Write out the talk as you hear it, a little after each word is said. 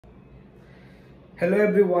Hello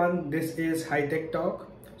everyone, this is Hitechtalk.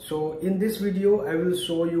 So in this video I will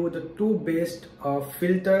show you the two best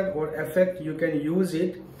filter or effect you can use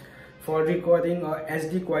it for recording a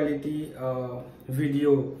SD quality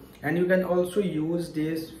video, and you can also use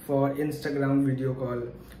this for Instagram video call.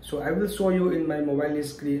 So I will show you in my mobile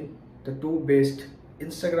screen the two best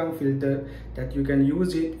Instagram filter that you can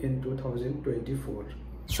use it in 2024.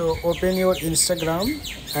 So open your Instagram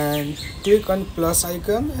and click on plus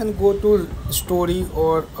icon and go to story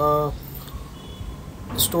or a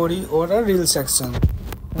reel section,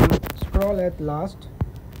 and scroll at last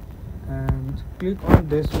and click on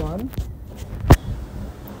this one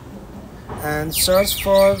and search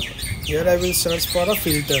for, here I will search for a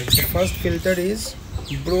filter. The first filter is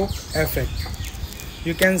broke effect.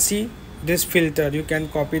 You can see this filter, you can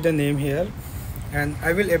copy the name here, and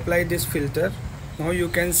I will apply this filter. Now you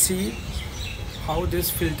can see how this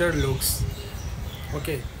filter looks.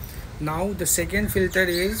 Okay, now the second filter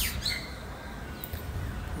is,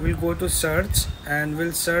 we'll go to search and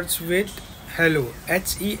we'll search with hello,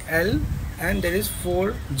 HEL, and there is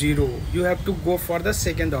 40. You have to go for the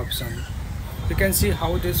second option. You can see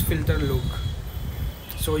how this filter look.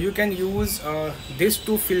 So you can use these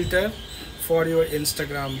two filter for your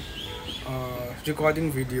Instagram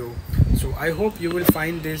recording video. So I hope you will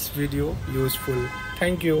find this video useful.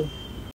 Thank you.